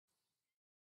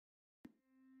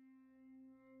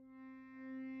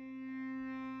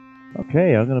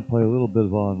Okay, I'm going to play a little bit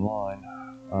of online.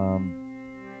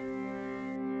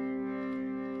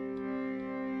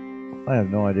 I have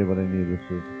no idea what any of this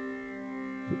is.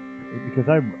 Because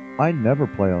I never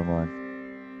play online.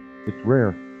 It's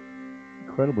rare.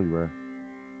 Incredibly rare.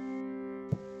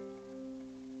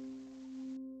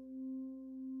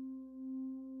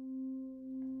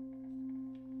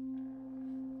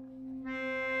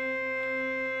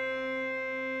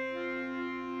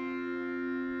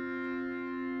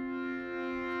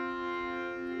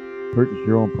 Purchase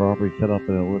your own property, set up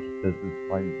an illicit business,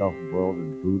 find yourself embroiled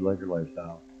in a bootlegger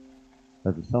lifestyle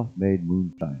as a self-made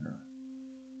moonshiner.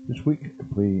 This week,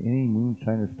 complete any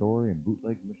moonshiner story and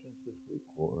bootleg missions this week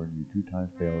will earn you 2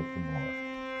 times payouts or more.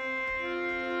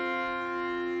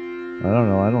 I don't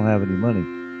know, I don't have any money.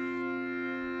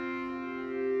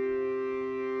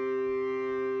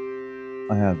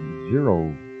 I have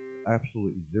zero,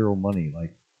 absolutely zero money,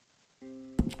 like,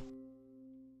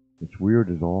 it's weird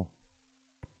is all.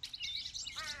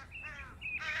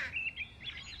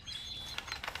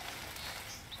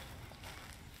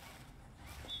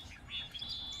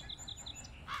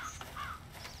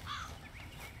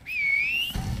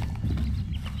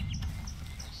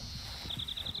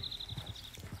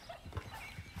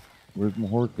 Where's my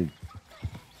horsey?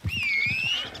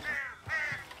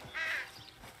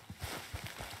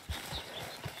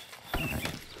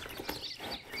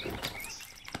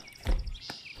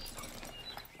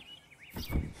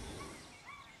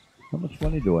 How much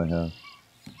money do I have?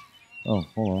 Oh,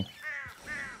 hold on.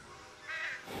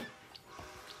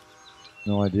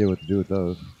 No idea what to do with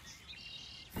those.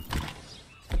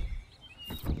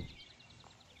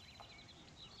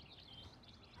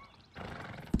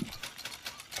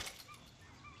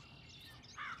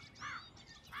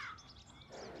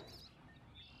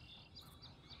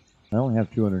 I only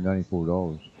have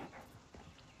 $294.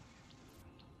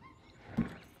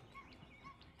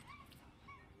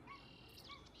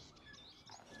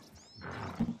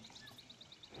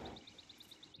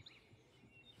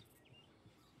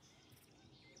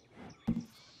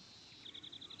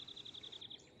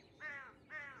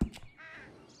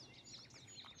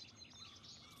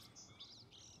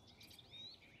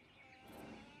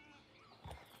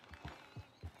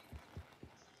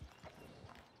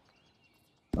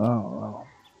 Oh, wow.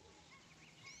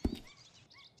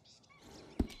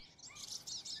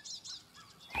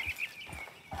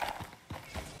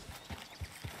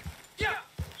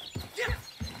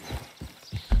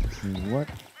 What?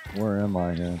 Where am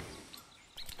I here?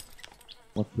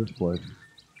 What's this place?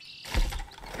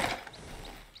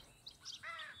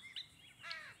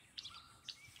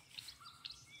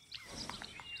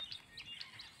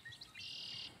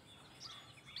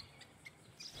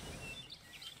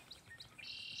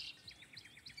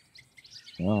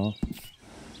 Oh.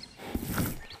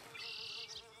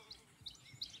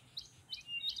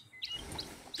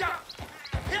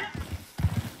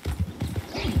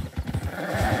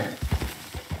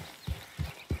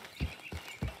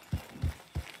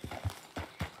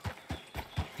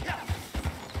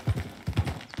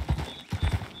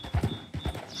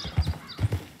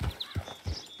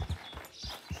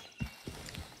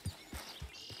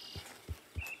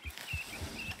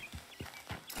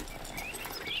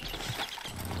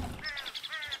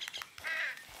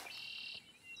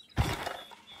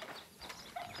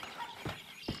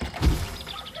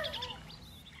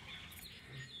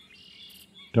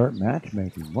 Start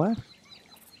matchmaking. What?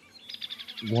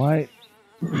 Why?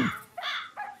 I'm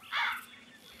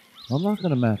not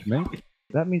gonna matchmake.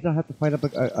 That means I have to fight up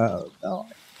a. No.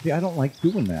 See, I don't like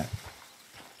doing that.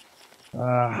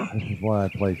 This is why I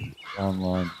play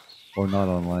online, or not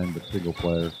online, but single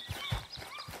player.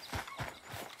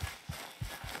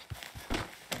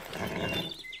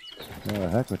 Oh, the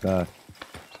heck with that.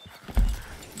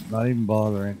 Not even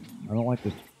bothering. I don't like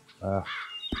this.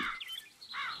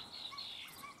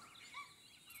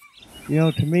 You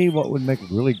know, to me, what would make a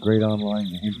really great online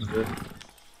game for this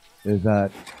is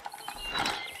that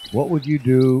what would you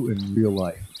do in real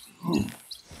life?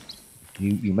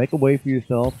 You make a way for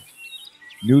yourself.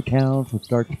 New towns would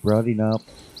start sprouting up.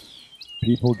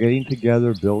 People getting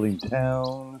together, building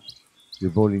towns.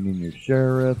 You're voting in your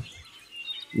sheriffs.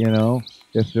 You know,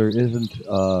 if there isn't, you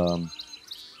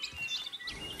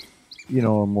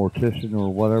know, a mortician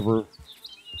or whatever,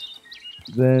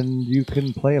 then you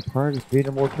can play a part as being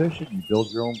a mortician. You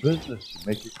build your own business, you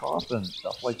make your coffin,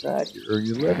 stuff like that. You earn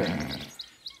your living.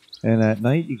 And at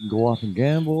night you can go off and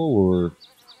gamble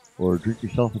or drink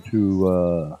yourself into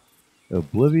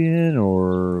oblivion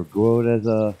or go out as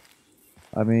a,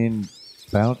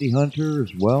 bounty hunter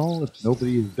as well. If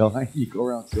nobody is dying, you go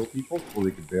around and kill people so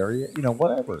they can bury it. You know,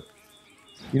 whatever.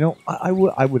 I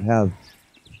would have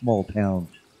small towns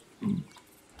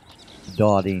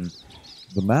dotting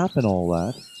the map and all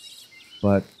that,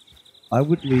 but I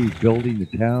would leave building the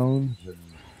towns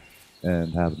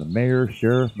and having the mayor,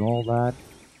 sheriff, and all that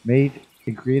made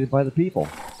and created by the people.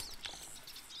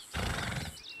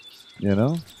 You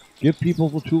know, give people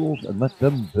the tools and let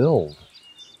them build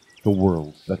the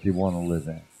world that they want to live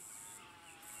in.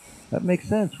 That makes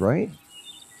sense, right?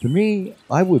 To me,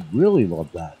 I would really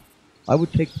love that. I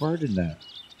would take part in that.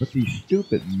 But these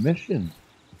stupid missions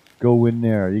go in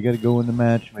there. You got to go into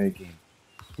matchmaking,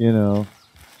 you know,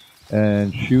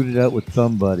 and shoot it out with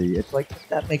somebody. It's like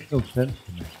that makes no sense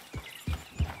to me.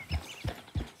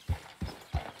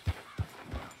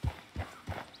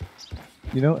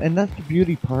 And that's the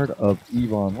beauty part of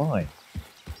EVE Online.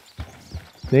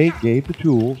 They gave the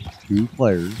tools to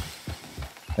players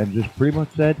and just pretty much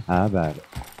said, have at it.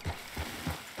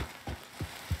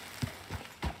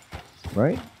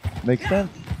 Right? Makes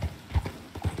sense.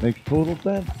 Makes total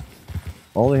sense.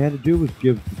 All they had to do was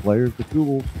give the players the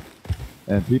tools,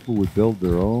 and people would build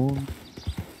their own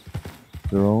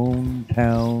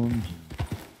towns,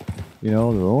 their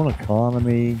own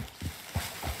economy,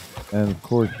 and of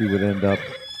course you would end up.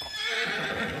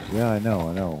 Yeah, I know.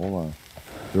 Hold on.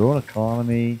 Their own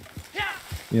economy,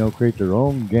 create their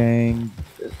own gang.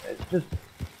 It's just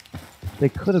they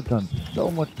could have done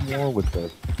so much more with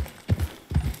this.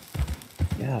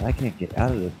 God, I can't get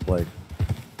out of this place.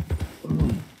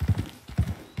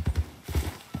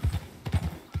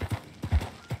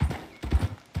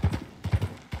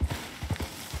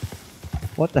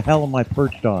 What the hell am I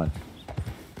perched on?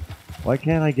 Why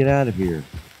can't I get out of here?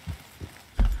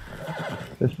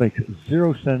 This makes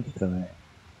zero sense to me.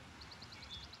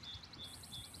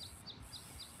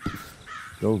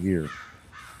 Go here.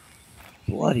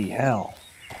 Bloody hell.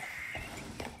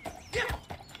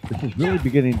 This is really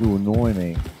beginning to annoy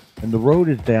me. And the road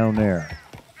is down there.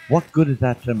 What good is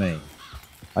that to me?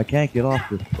 I can't get off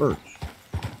this perch.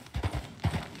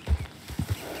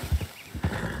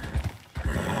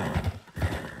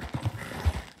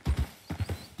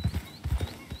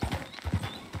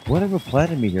 Whatever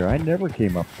planted me here? I never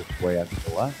came up this way after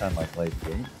the last time I played the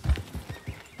game.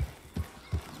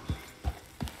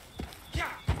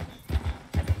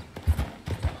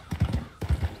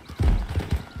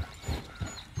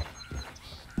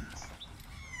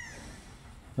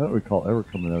 I don't recall ever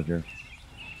coming out here.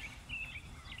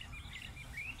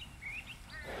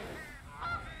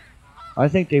 I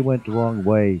think they went the wrong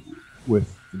way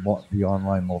with the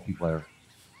online multiplayer.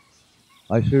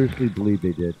 I seriously believe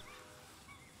they did.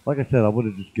 Like I said, I would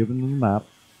have just given them the map,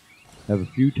 have a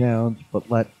few towns, but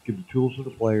give the tools to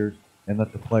the players, and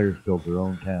let the players build their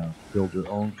own towns, build their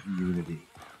own community,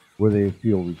 where they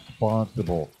feel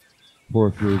responsible for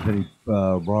if there's any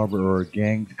robber or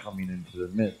gangs coming into the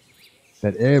midst,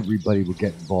 that everybody would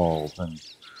get involved and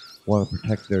want to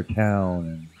protect their town.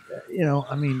 And,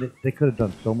 they could have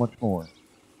done so much more.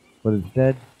 But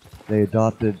instead, they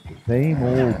adopted the same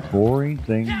old boring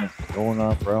thing that's been going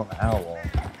on for I don't know how long,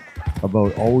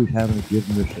 about always having to give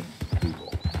missions to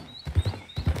people.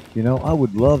 I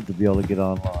would love to be able to get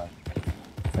online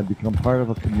and become part of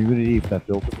a community that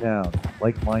built a town,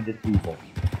 like-minded people,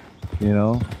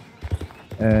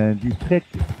 and you pick,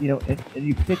 and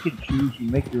you pick and choose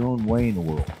and make your own way in the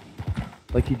world,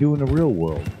 like you do in the real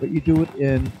world, but you do it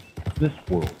in this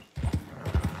world,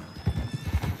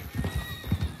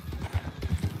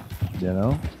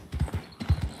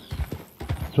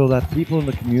 so that people in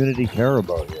the community care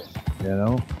about you,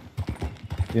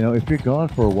 if you're gone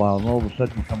for a while and all of a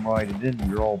sudden you come riding in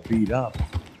and you're all beat up,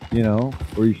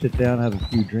 or you sit down, have a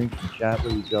few drinks and chat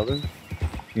with each other,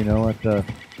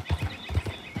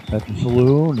 at the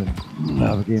saloon and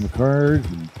have a game of cards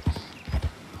and,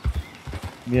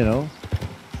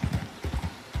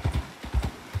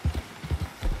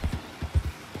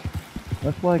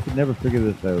 that's why I could never figure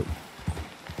this out.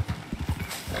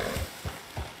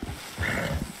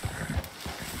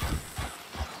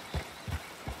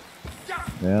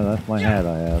 Yeah, that's my hat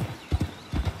I have.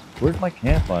 Where's my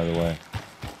camp, by the way?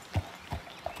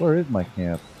 Where is my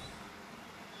camp?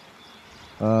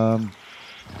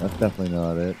 That's definitely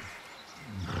not it.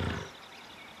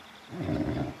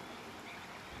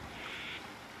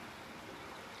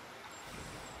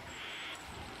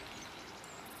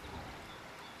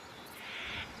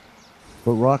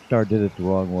 But Rockstar did it the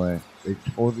wrong way. They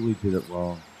totally did it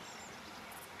wrong.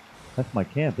 That's my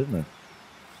camp, isn't it?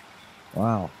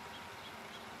 Wow.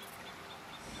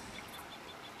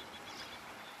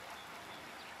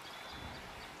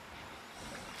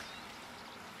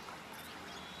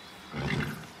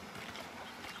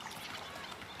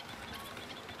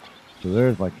 So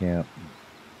there's my camp.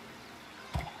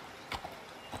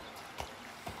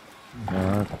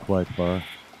 Screwfly bar.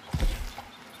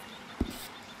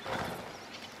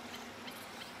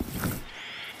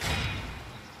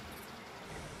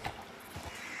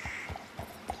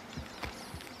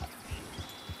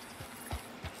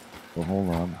 So hold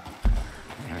on.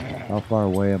 How far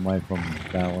away am I from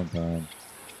Valentine?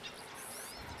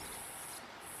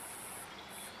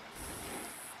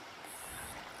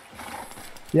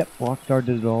 Yep, Rockstar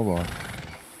did it all wrong.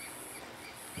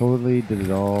 Totally did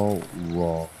it all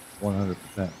wrong. 100%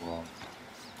 wrong.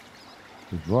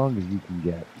 As wrong as you can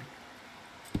get.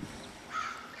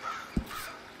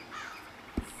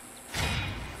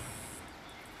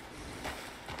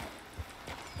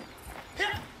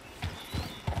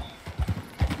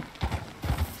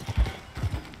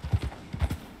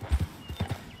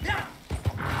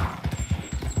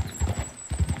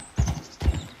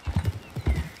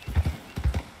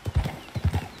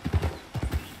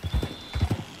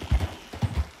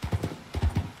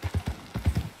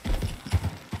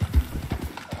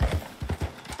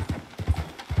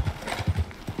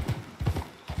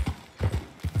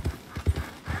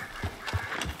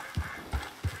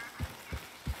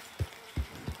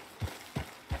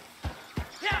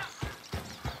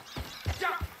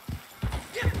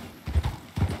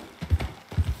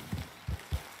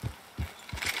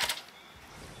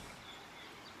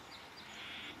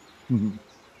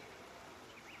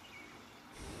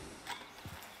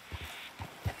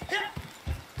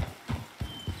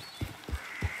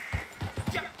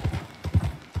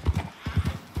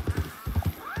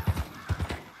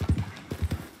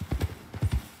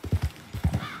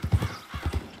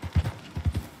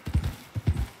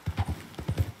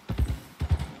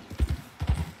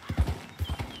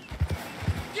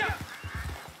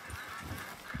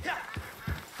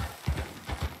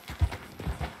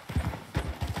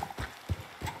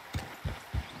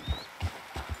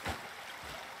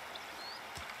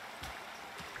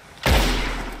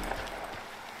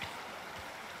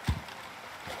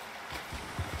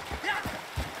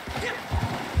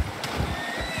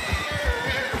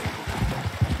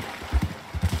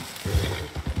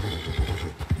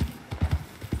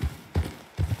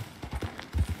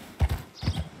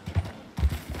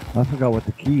 I forgot what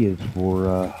the key is for,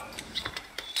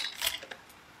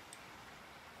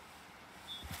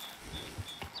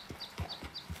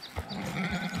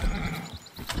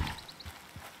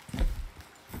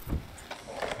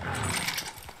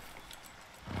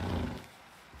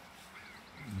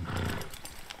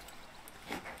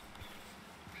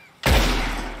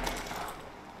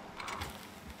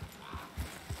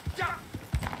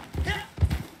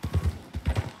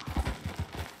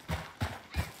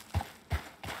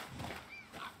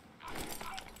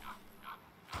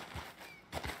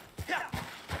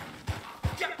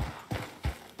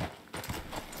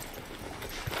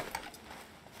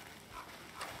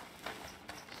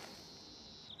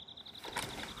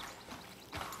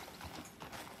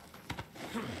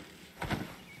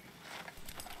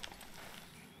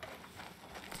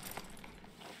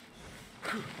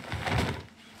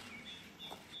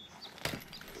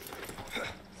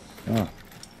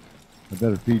 I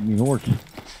better feed me horse.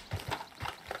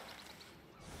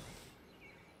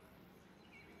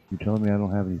 You telling me I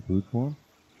don't have any food for him?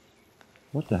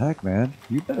 What the heck, man?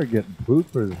 You better get food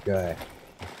for this guy.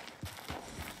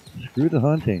 Screw the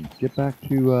hunting. Get back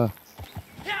to,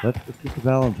 let's get to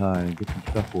Valentine and get some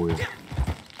stuff for you.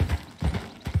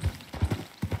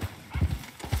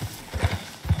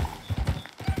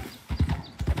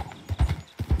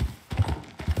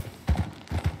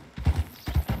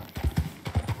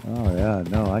 Oh yeah,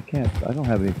 no, I can't. I don't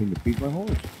have anything to feed my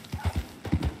horse.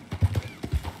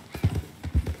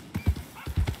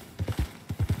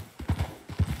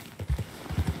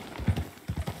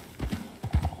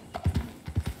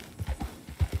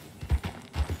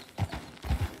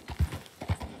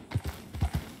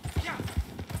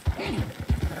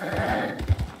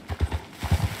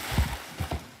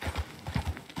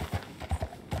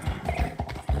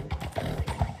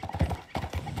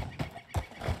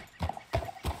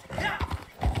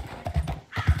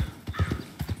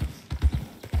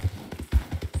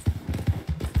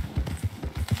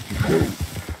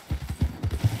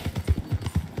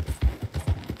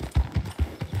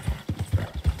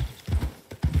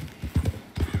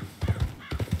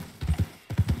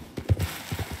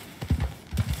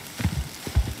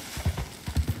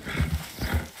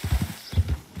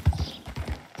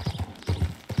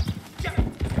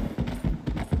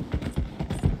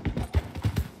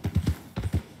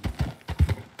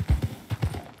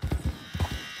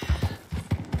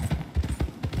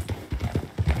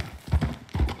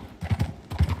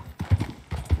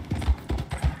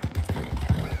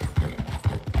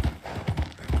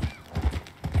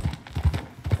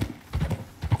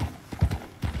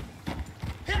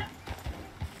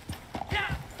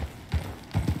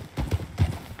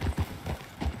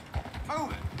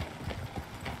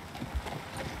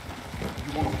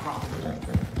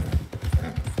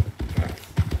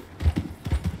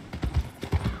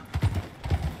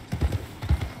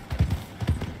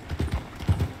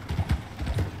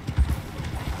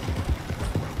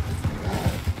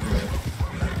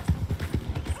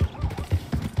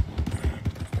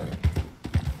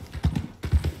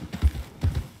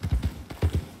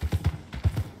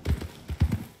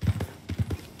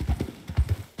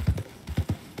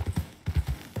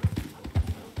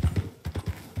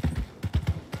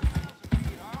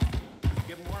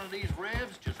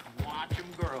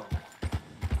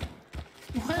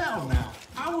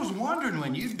 wondering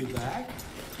when you'd be back.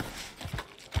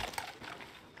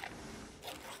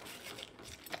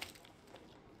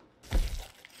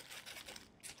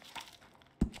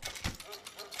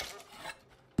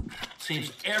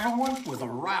 Seems everyone with a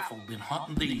rifle been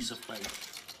hunting these of late.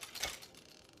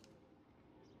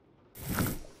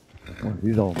 Oh,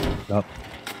 he's all messed up.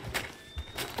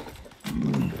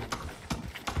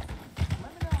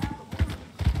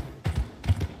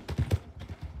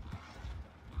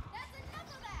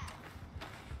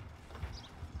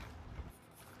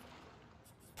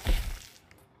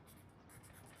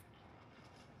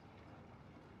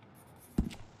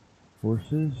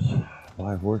 Horses,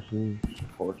 buy horses,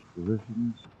 horse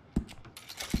provisions.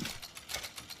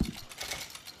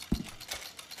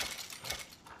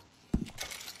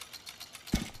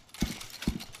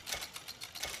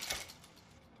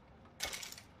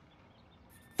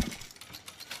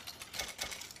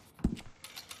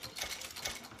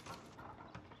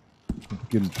 Let's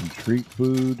give him some treat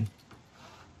food.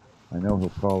 I know he'll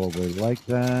probably like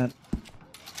that.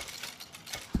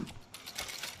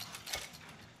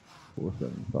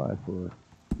 475 for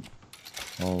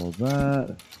all of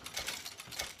that.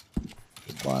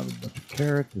 We'll buy him a bunch of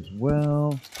carrots as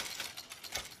well.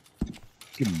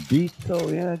 Give him beets. Oh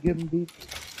yeah, give him beets.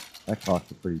 That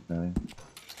costs a pretty penny,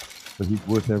 but he's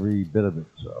worth every bit of it.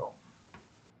 So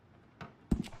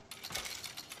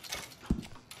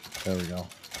there we go.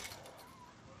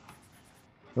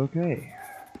 Okay.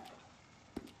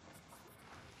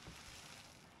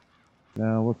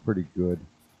 Now we're pretty good.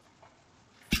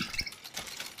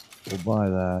 We'll buy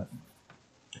that.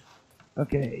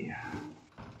 Okay.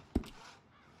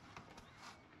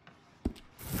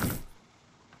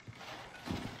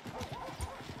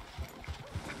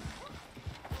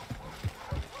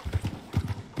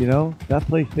 You know, that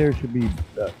place there should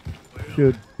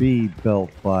be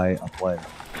built by a player.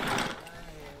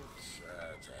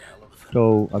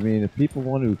 So, I mean, if people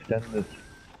want to extend this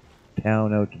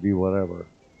town out to be whatever,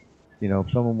 you know,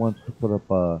 if someone wants to put up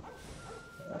a,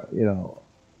 you know,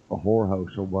 a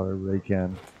whorehouse or whatever, they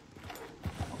can.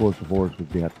 Of course, the whores would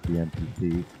have to be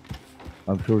NPCs.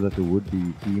 I'm sure that there would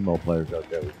be female players out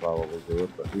there who probably do it,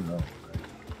 but who knows, right?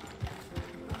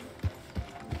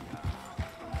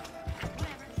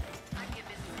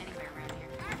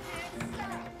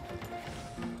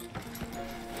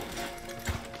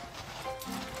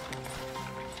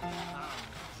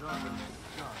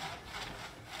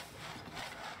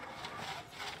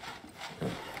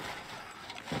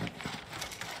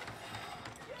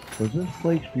 Was this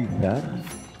place reset?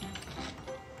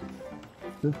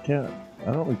 This town,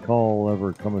 I don't recall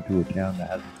ever coming to a town that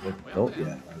hasn't been built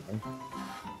yet, I think.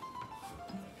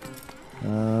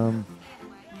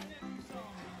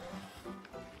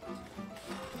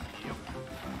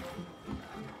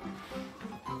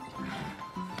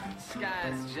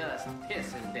 Sky's just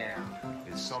pissing down.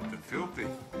 It's something filthy.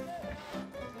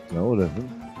 No, it isn't.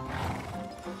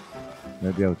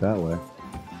 Maybe out that way.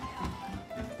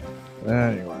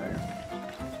 Anyway.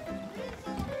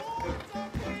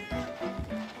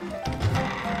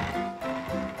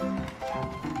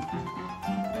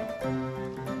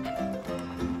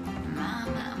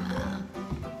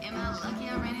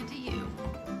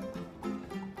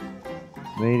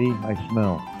 Lady, I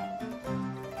smell.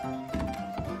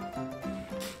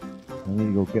 I need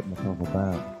to go get myself a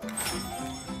bath.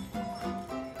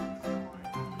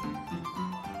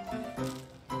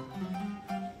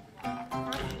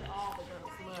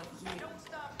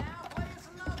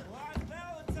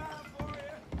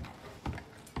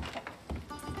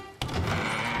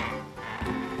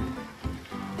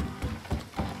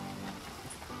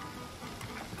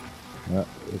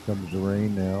 Here comes the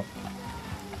rain now.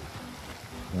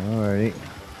 Alrighty.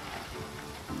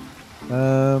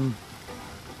 Now.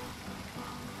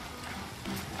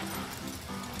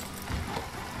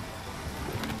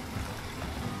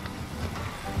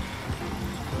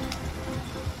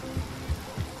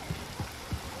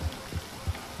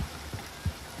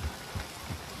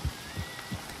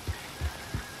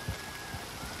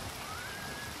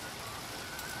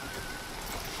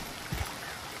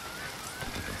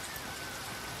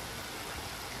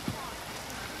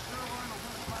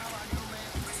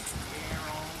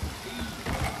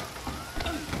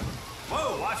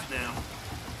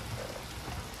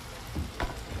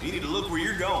 You need to look where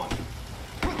you're going.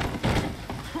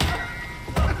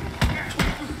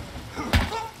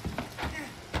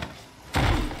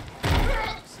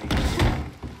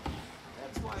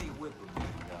 That's why you whip him,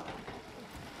 dog.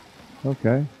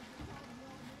 Okay.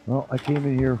 Well, I came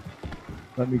in here.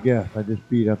 Let me guess. I just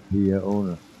beat up the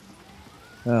owner.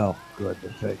 Oh,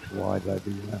 goodness sakes. Why did I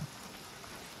do that?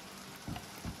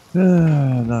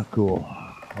 Not cool.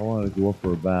 I wanted to go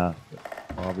for a bath, but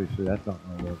obviously that's not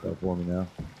going to work out for me now.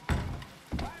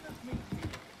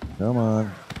 Come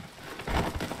on.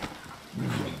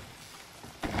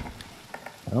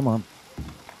 Come on.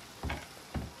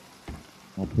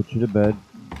 I'll put you to bed.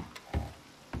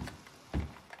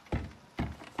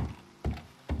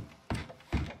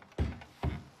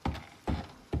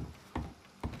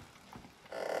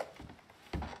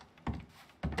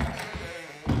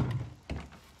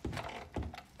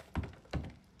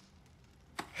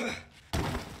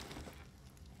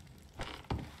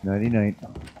 Nighty night.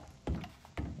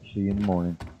 See you in the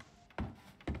morning.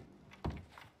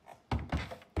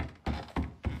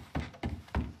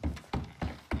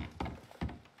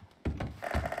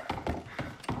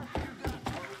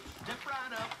 Step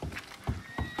right up.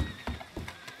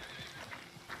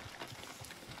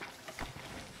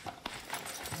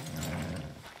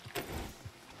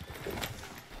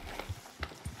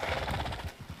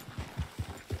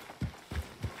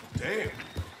 Damn.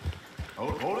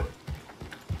 Hold it.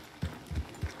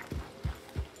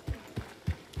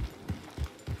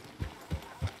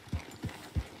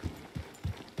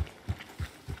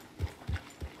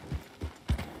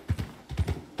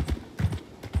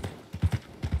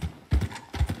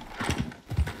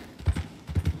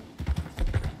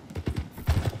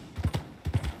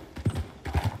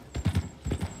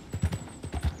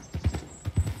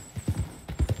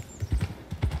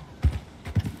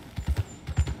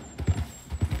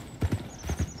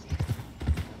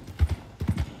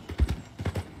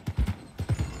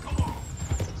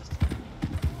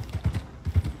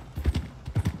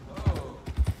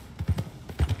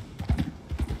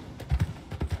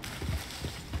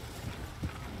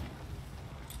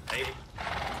 Hey.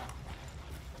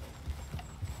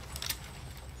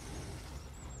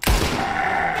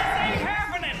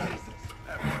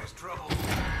 That boy's trouble.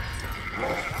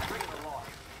 I'm bringing the law.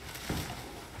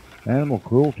 Animal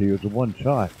cruelty was a one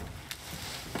shot.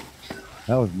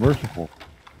 That was merciful.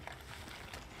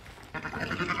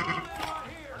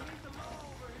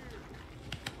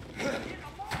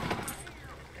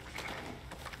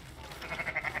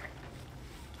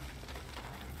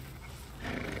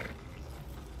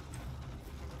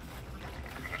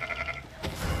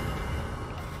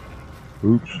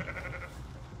 Oops.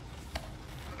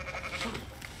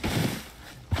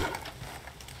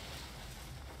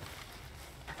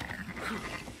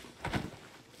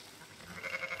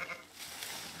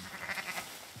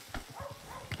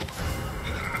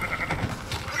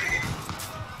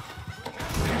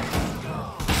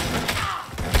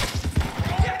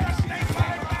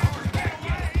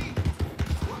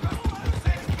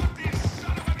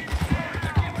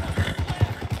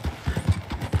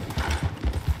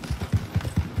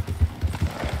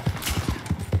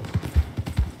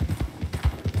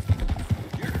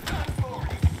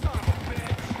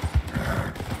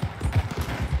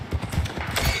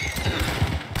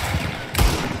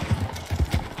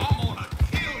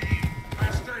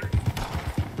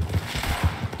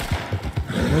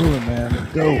 Moving, man.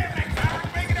 Let's go.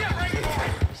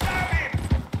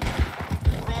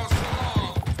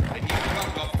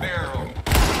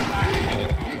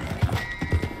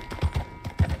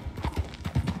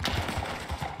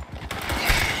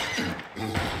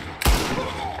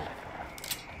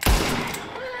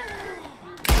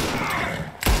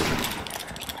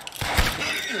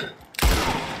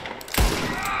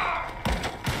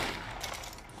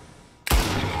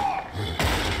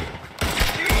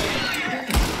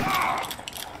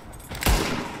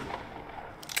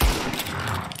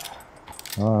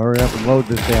 Oh, hurry up and load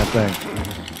this damn thing.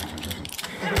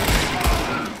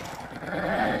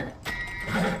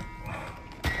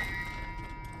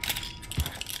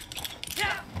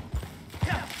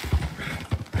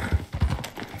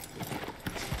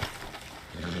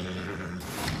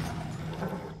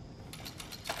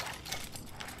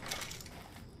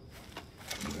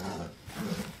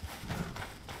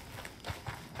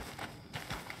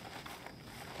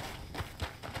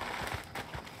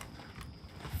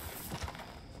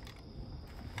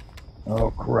 Oh,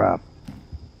 crap.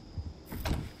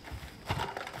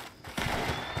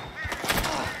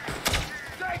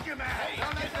 Thank you, man.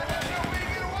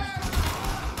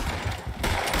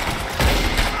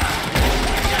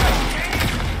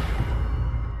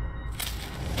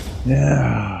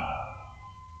 Yeah.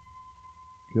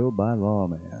 Killed by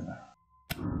lawman.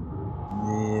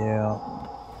 Yeah.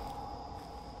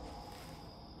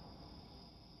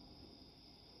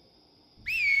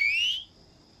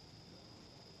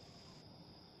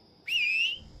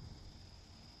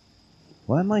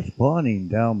 Why am I spawning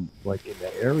down like in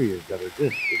the areas that are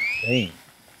just insane?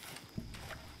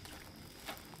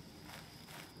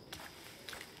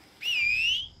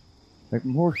 Like,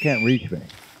 my horse can't reach me.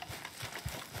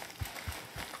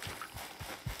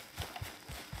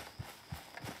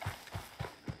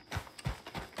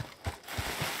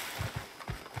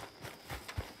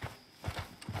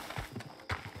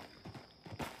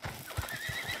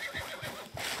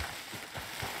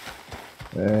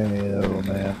 Hey, oh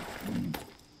man.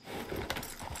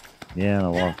 Yeah, and I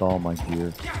lost all my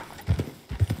gear.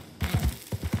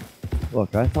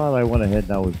 Look, I thought I went ahead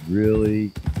and I was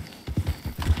really,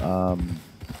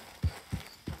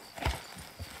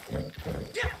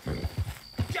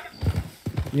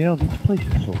 you know, this place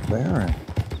is so barren.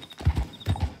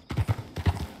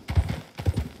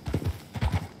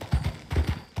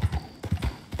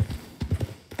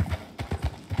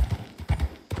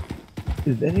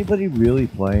 Is anybody really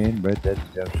playing Red Dead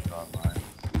Redemption Online?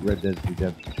 Red Dead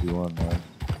Redemption 2 Online?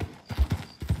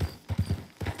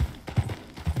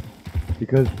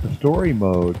 Because the story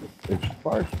mode is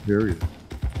far superior.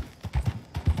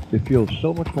 It feels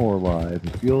so much more alive.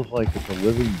 It feels like it's a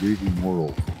living, breathing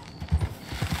world.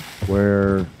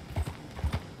 Where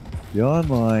the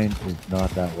online is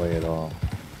not that way at all.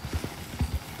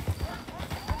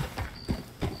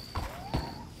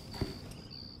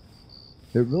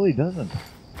 It really doesn't.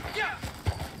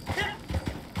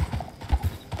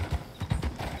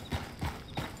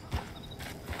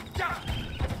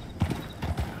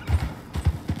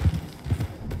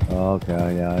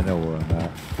 Okay, yeah, I know where I'm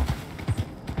at.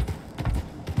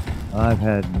 I've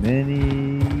had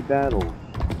many battles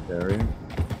in this area.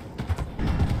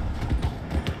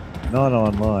 Not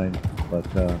online, but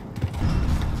in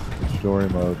story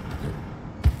mode.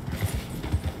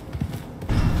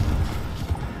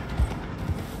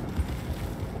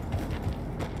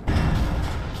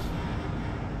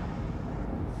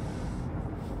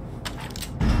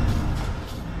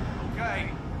 Okay.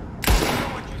 I know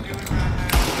what you're doing right now.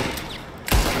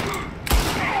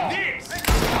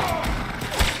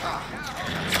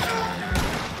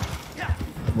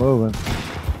 Moving.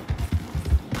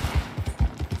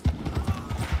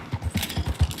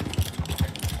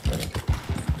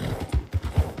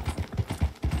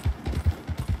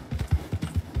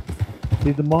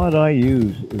 See, the mod I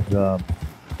use is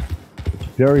it's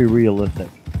very realistic.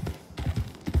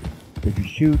 If you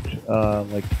shoot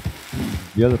like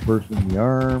the other person in the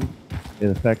arm, it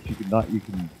affects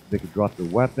they can drop their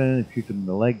weapon. If you shoot them in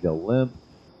the leg, they'll limp.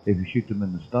 If you shoot them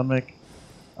in the stomach,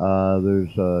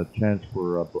 there's a chance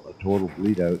for a total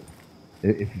bleed out.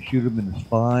 If you shoot them in the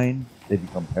spine, they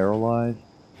become paralyzed.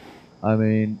 I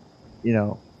mean, you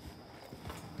know.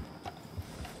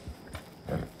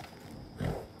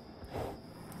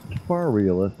 It's far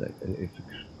realistic. It's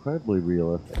incredibly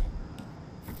realistic.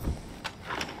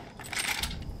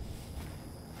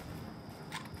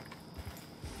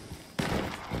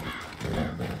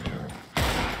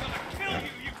 Kill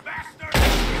you, you bastard!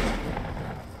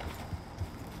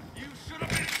 You should have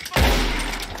been smart.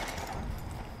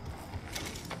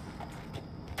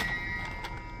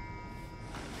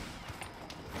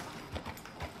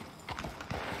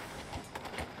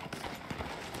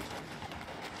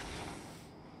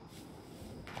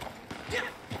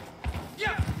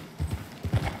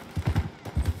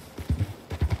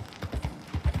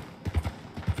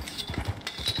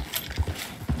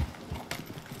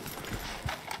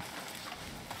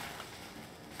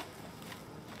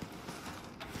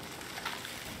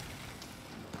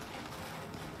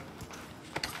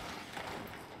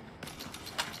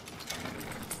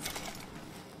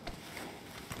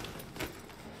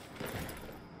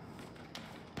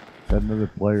 Is that another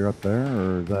player up there,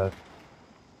 or is that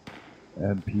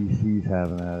NPCs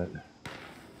having at it?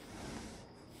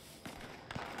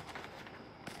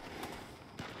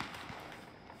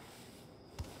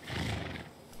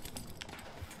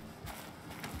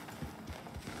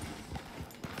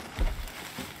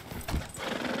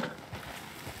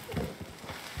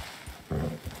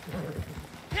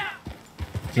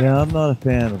 Yeah, I'm not a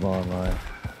fan of online.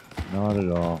 Not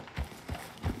at all.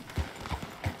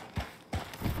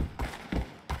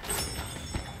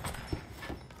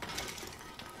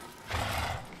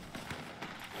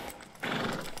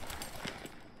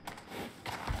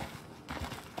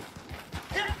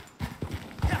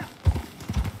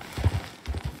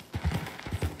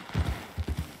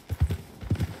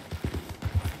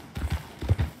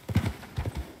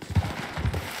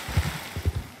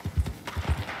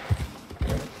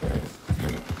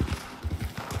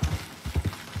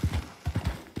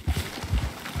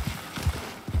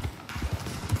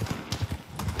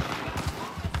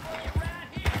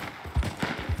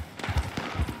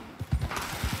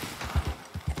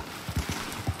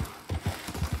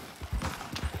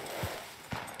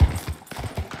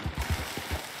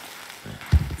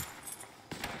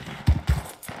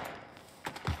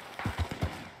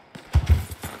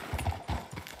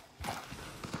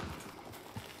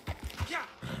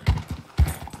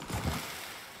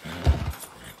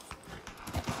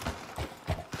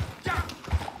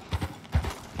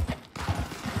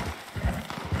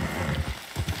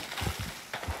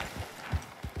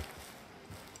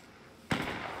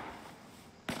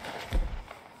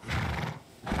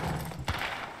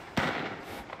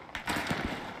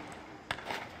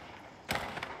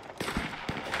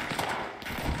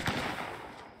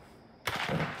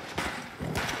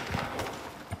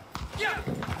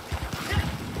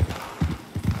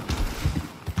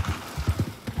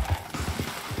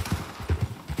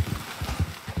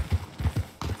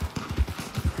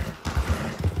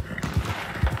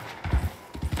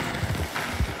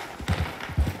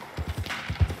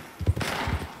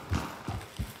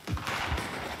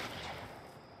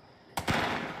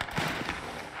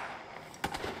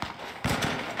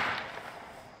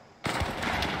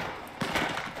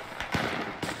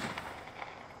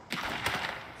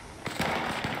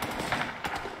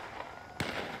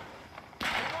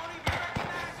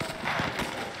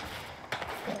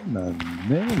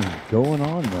 Man is going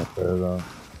on up there, though.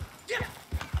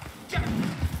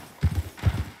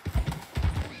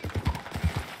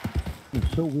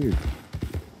 It's so weird.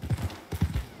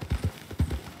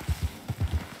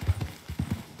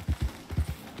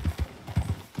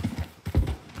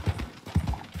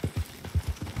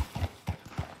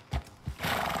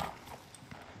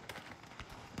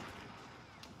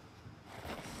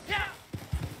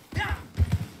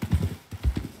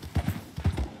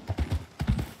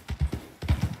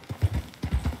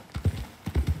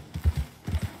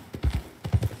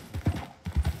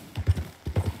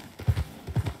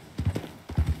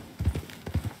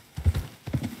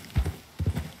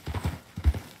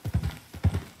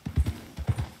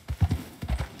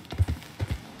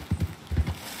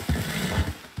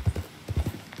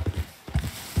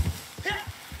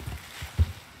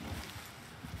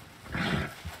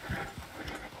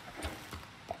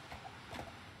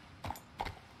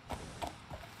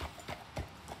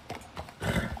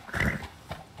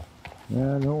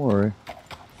 Yeah, don't worry.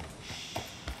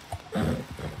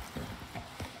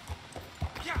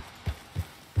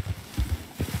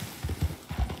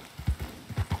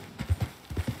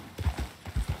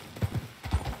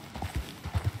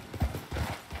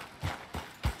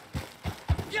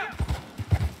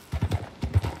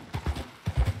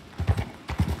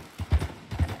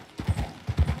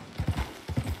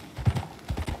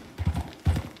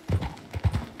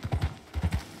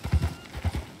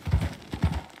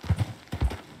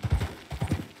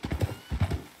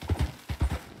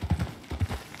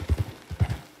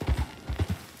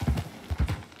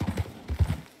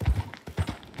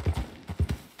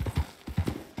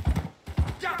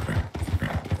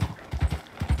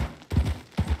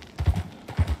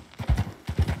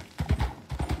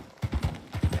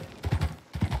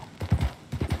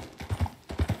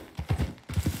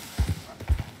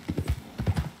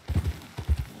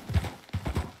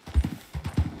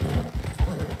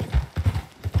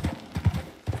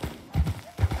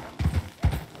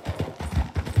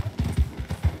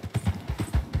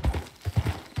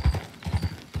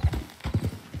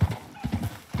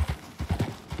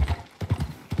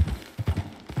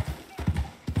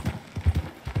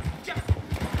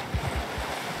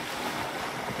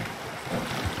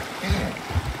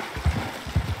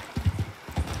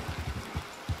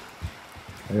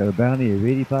 I got a bounty of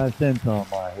 85 cents on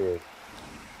my head.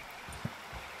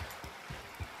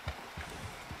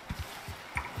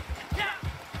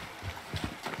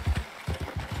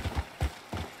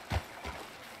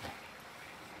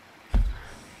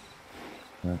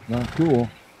 That's not cool.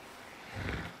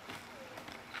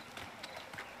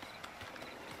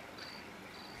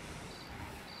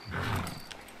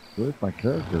 Where's my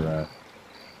character at?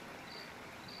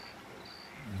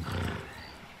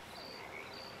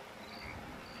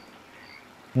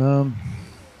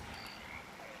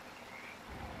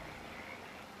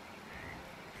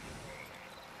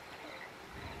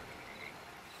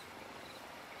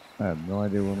 I have no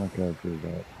idea where my character is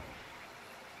at.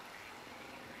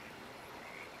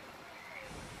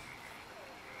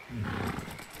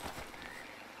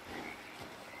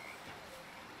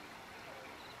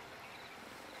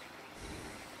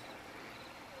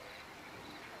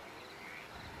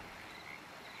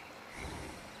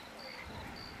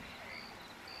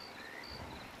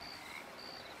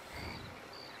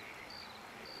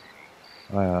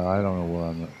 I don't know where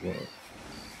I'm at.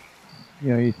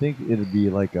 You know, you think it'd be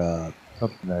like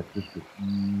something that just,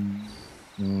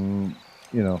 you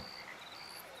know,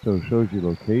 so it shows you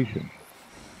location.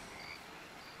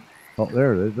 Oh,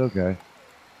 there it is. Okay.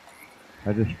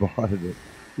 I just spotted it.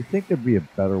 You think there'd be a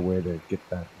better way to get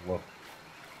that look?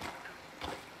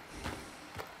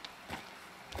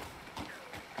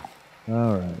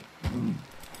 All right.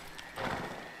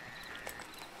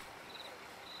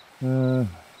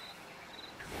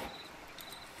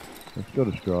 Let's go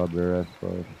to Strawberry, I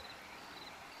suppose.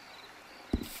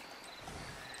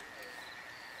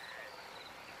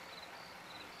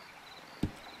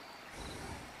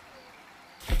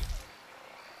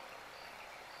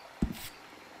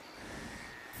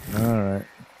 All right.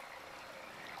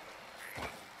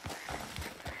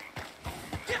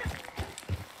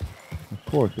 Of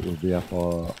course it would be up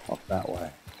that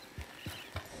way.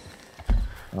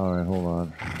 All right, hold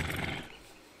on.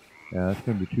 Yeah, that's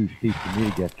going to be too steep for me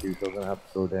to get to, so I'm going to have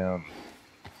to go down.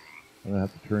 I'm going to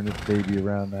have to turn this baby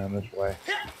around down this way.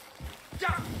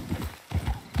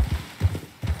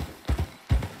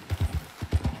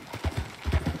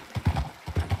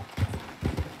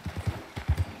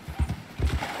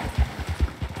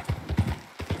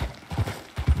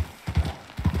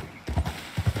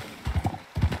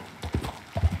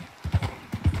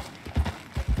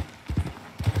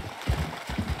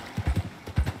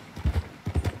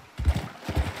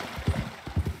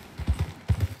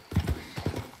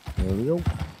 we go.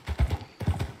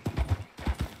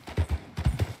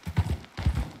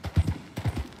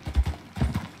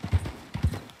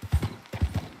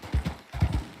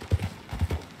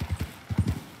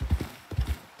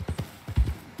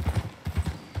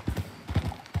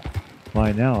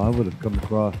 By now, I would have come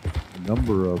across a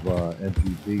number of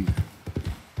NPCs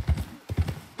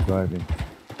driving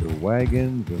their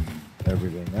wagons and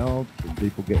everything else, and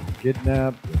people getting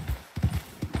kidnapped and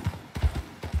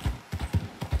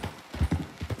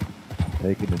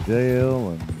taken to jail,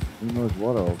 and who knows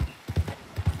what else.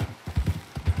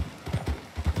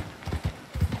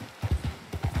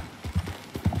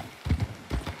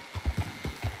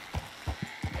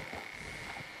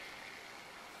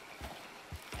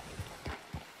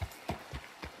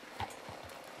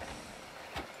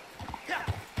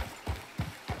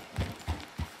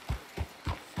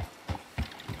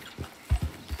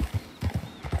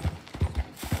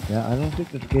 Yeah, I don't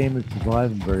think this game is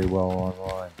surviving very well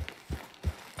online.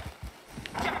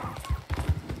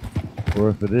 Or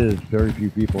if it is, very few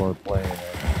people are playing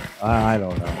it. I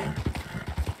don't know.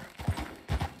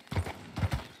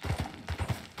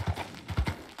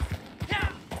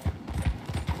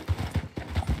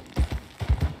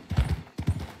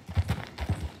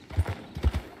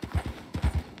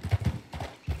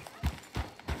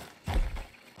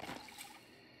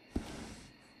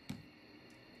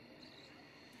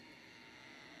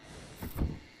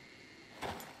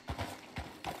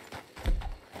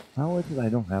 How is it I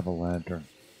don't have a lantern?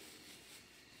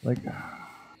 Like...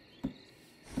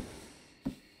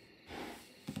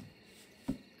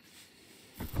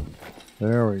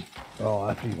 There we go. Oh,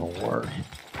 that's even worse.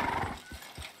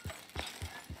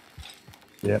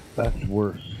 Yep, that's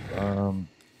worse.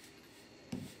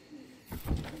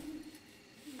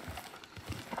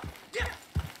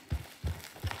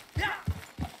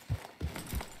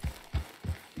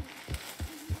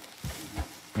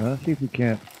 Let's see if we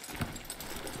can't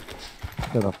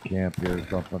set up camp here or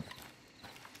something.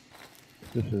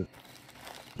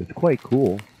 It's quite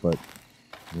cool, but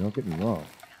you don't get me wrong.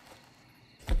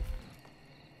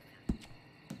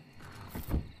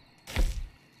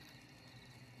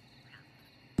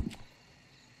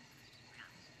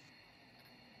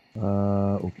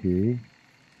 Okay.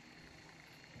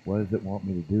 What does it want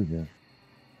me to do here?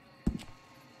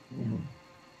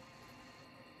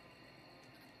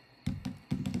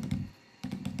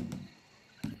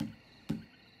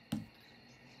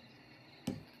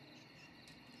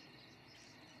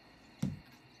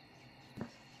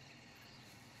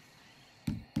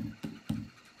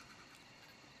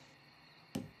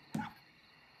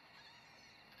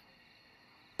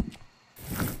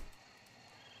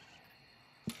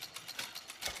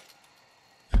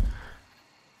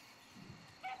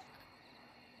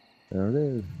 There it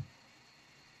is.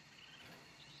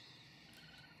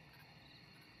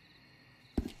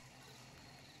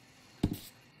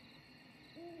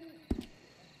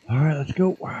 All right, let's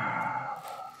go.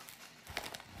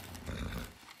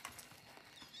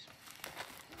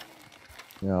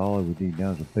 Yeah, all I would need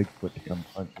now is a Bigfoot to come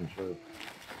punch me through.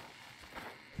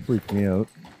 Freak me out.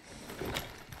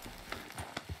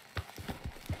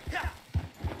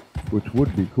 Which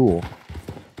would be cool.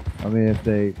 I mean, if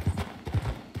they...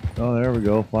 Oh, there we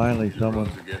go. Finally, someone...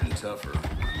 Roads are getting tougher.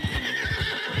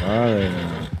 Are they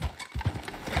now?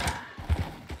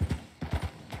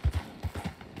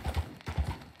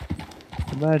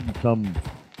 Imagine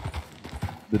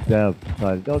the devs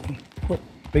decided, oh, just put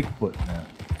Bigfoot in there.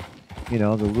 You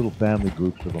know, the little family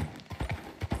groups of them.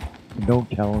 And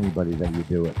don't tell anybody that you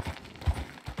do it.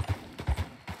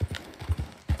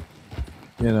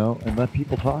 You know, and let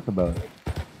people talk about it.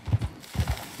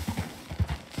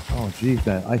 Oh, geez,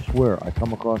 man, I swear, I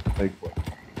come across a Bigfoot.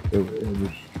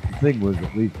 The thing was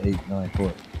at least 8-9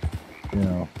 foot. You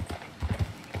know.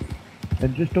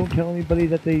 And just don't tell anybody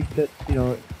that you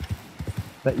know,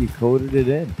 that you coded it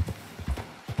in.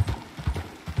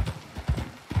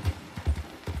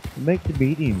 Make the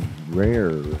meetings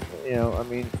rare, you know, I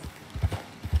mean,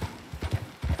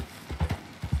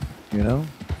 you know?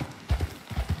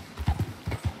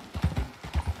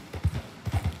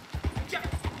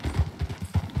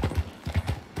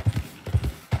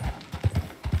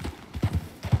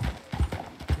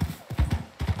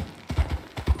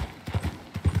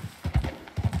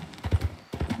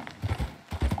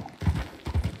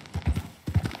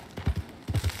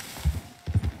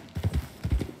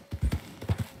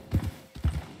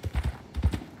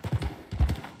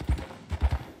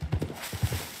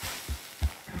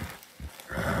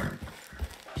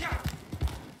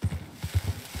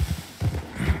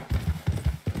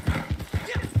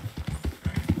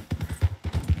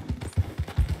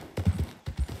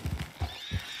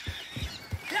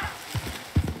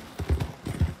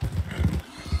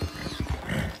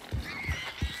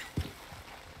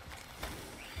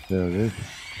 There it is.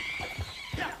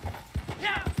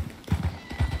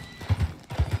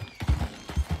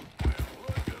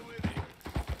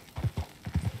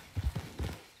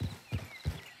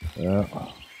 Yeah,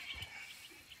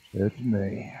 it's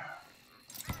me.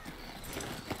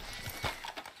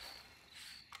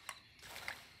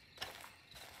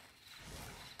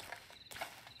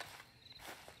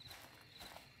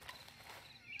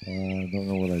 I don't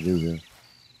know what I do here.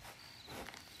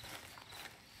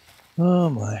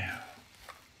 Oh my.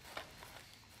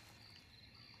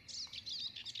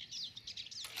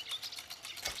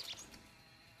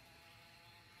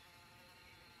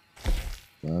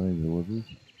 Bounty deliveries.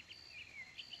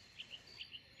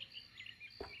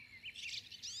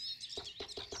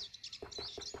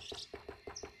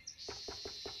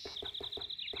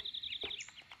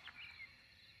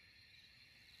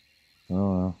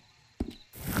 Oh well.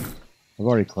 I've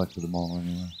already collected them all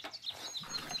anyway.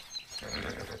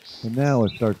 And now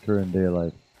it starts turning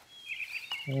daylight.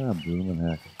 Ah, blooming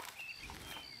heck.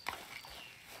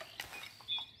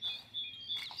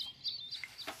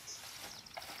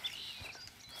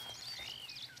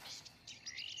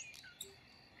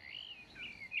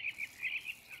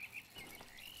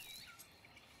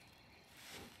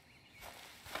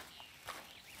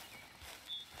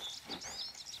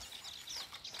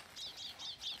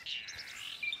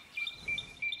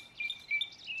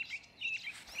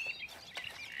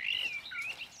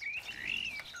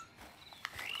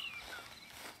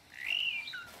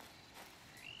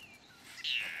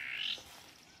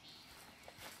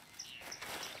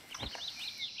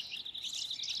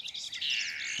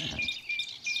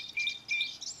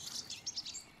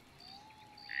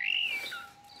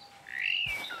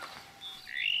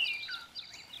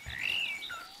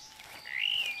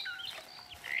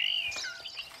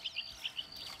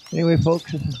 Anyway, folks,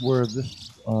 this is where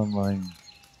this online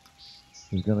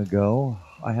is going to go.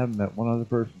 I haven't met one other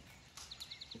person.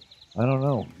 I don't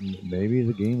know. Maybe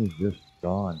the game is just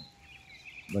gone.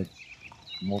 Like,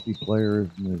 multiplayer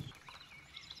isn't as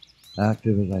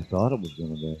active as I thought it was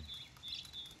going to be.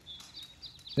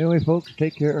 Anyway, folks,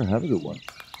 take care. Have a good one.